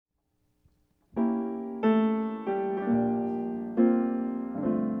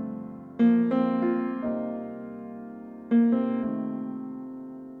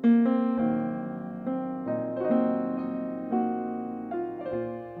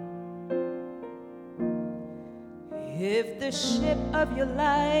If the ship of your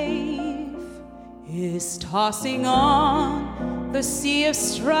life is tossing on the sea of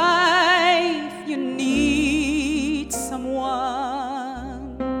strife, you need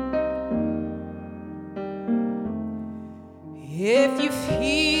someone. If you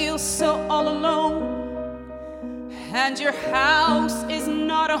feel so all alone and your house is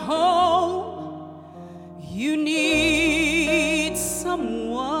not a home, you need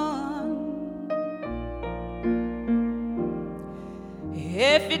someone.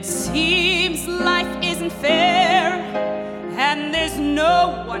 If it seems life isn't fair and there's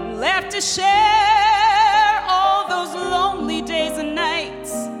no one left to share all those lonely days and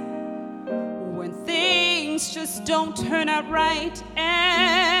nights when things just don't turn out right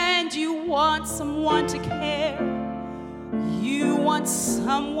and you want someone to care, you want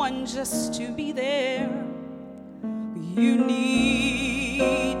someone just to be there, you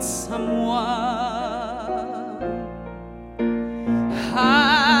need someone.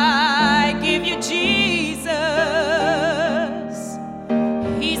 I give you Jesus.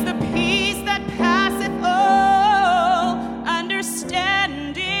 He's the peace that passeth all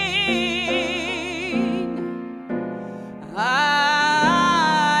understanding.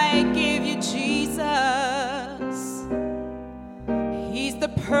 I give you Jesus. He's the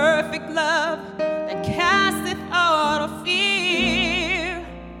perfect love that casteth out all fear.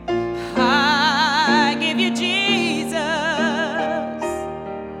 I give you Jesus.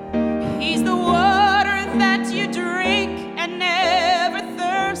 He's the water that you drink and never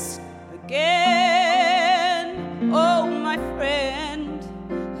thirst again. Oh, my friend,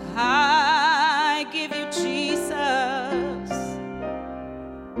 I give you Jesus.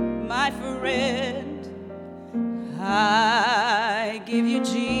 My friend, I give you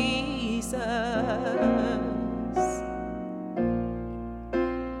Jesus.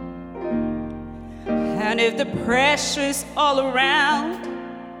 And if the pressure's all around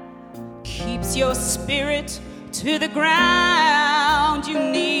keeps your spirit to the ground, you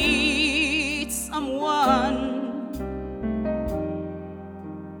need someone.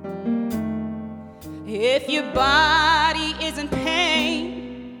 If your body is in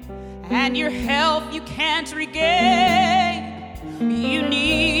pain and your health you can't regain, you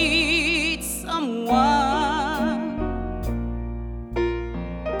need someone.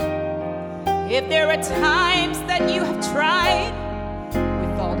 If there are times that you have tried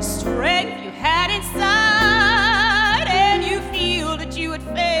all the strength you had inside and you feel that you had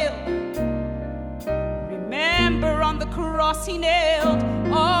failed, remember on the cross he nailed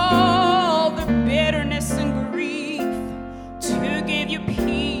all the bitterness and grief to give you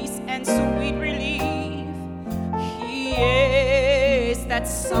peace and sweet relief. He is that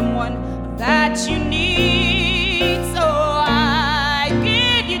someone that you need. So I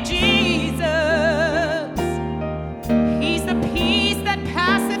give you Jesus. He's the peace that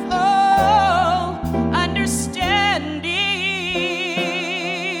passeth all understanding.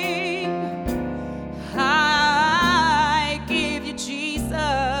 I give you Jesus,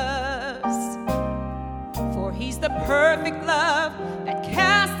 for he's the perfect love that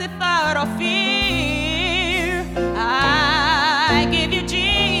casteth out all fear. I give you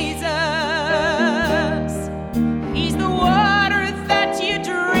Jesus. He's the water that you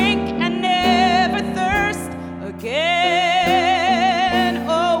drink and never thirst again.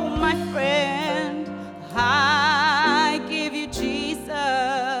 Oh, my friend, I give you Jesus.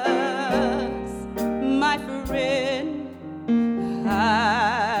 My friend,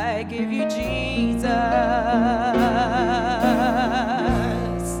 I give you Jesus.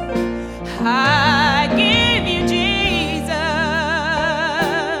 I give you Jesus.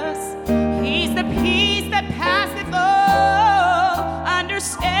 He's the peace that passeth all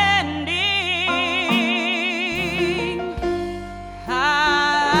understanding.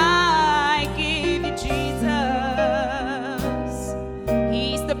 I give you Jesus.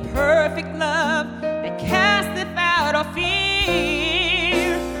 He's the perfect love that casteth out all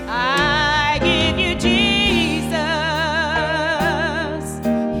fear. I give you Jesus.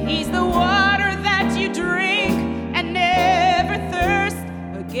 He's the water that you drink and never thirst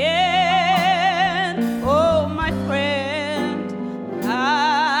again. Oh, my friend,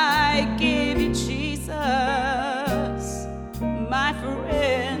 I give you Jesus. My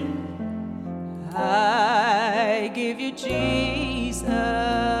friend, I give you Jesus.